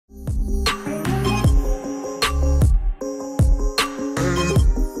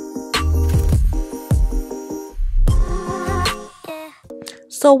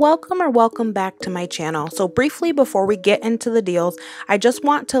So welcome back to my channel. So briefly before we get into the deals, I just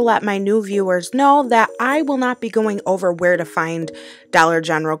want to let my new viewers know that I will not be going over where to find Dollar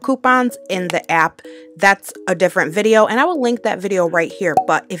General coupons in the app. That's a different video and I will link that video right here.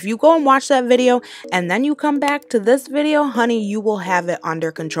 But if you go and watch that video and then you come back to this video, honey, you will have it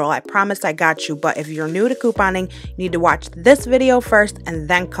under control. I promise I got you. But if you're new to couponing, you need to watch this video first and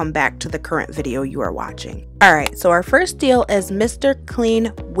then come back to the current video you are watching. Alright, so our first deal is Mr.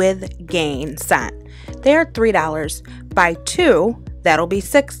 Clean with Gain scent. They are $3. Buy two, that'll be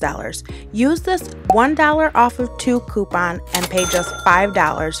 $6. Use this $1 off of 2 coupon and pay just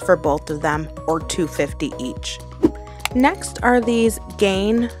 $5 for both of them, or $2.50 each. Next are these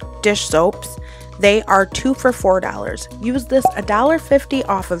Gain dish soaps. They are 2 for $4. Use this $1.50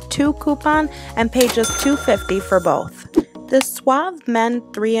 off of 2 coupon and pay just $2.50 for both. This Suave Men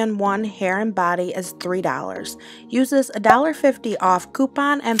 3-in-1 hair and body is $3. Use this $1.50 off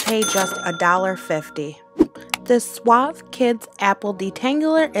coupon and pay just $1.50. This Suave Kids Apple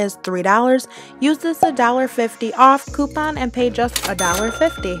Detangler is $3. Use this $1.50 off coupon and pay just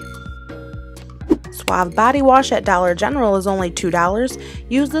 $1.50. Suave Body Wash at Dollar General is only $2.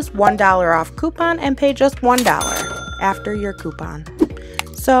 Use this $1 off coupon and pay just $1 after your coupon.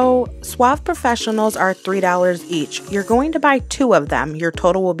 So, Suave Professionals are $3 each. You're going to buy 2 of them. Your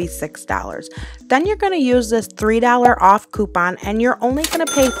total will be $6. Then you're going to use this $3 off coupon and you're only going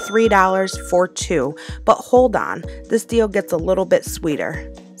to pay $3 for 2. But hold on, this deal gets a little bit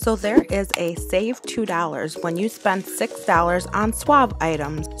sweeter. So there is a save $2 when you spend $6 on Suave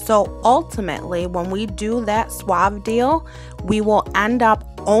items. So ultimately, when we do that Suave deal, we will end up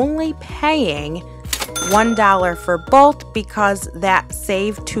only paying $1 for both because that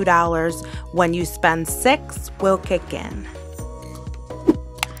save $2 when you spend $6 will kick in.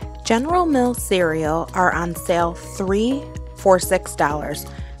 General Mills cereal are on sale 3 for $6.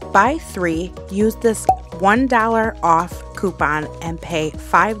 Buy 3, use this $1 off coupon and pay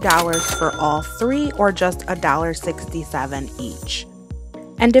 $5 for all 3 or just $1.67 each.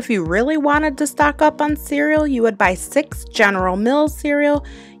 And if you really wanted to stock up on cereal, you would buy 6 General Mills cereal,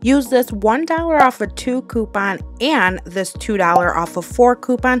 use this $1 off of 2 coupon and this $2 off of 4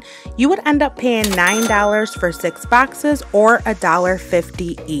 coupon. You would end up paying $9 for 6 boxes or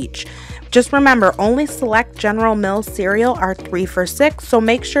 $1.50 each. Just remember, only select General Mills cereal are 3 for $6, so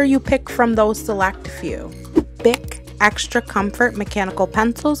make sure you pick from those select few. Bic Extra Comfort mechanical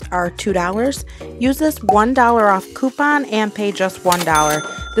pencils are $2. Use this $1 off coupon and pay just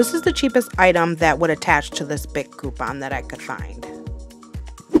 $1. This is the cheapest item that would attach to this Bic coupon that I could find.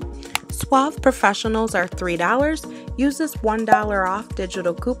 Suave Professionals are $3. Use this $1 off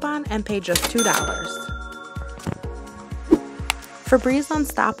digital coupon and pay just $2. Febreze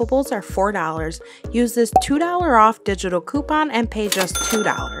Unstoppables are $4. Use this $2 off digital coupon and pay just $2.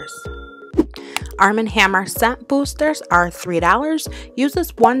 Arm & Hammer scent boosters are $3. Use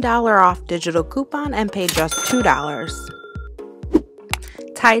this $1 off digital coupon and pay just $2.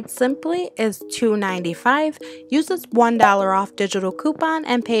 Tide Simply is $2.95. Use this $1 off digital coupon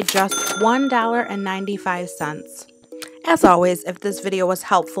and pay just $1.95. As always, if this video was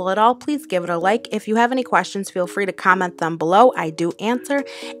helpful at all, please give it a like. If you have any questions, feel free to comment them below. I do answer.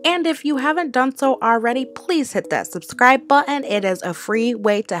 And if you haven't done so already, please hit that subscribe button. It is a free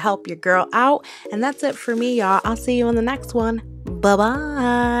way to help your girl out. And that's it for me, y'all. I'll see you in the next one.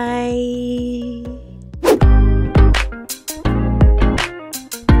 Bye-bye.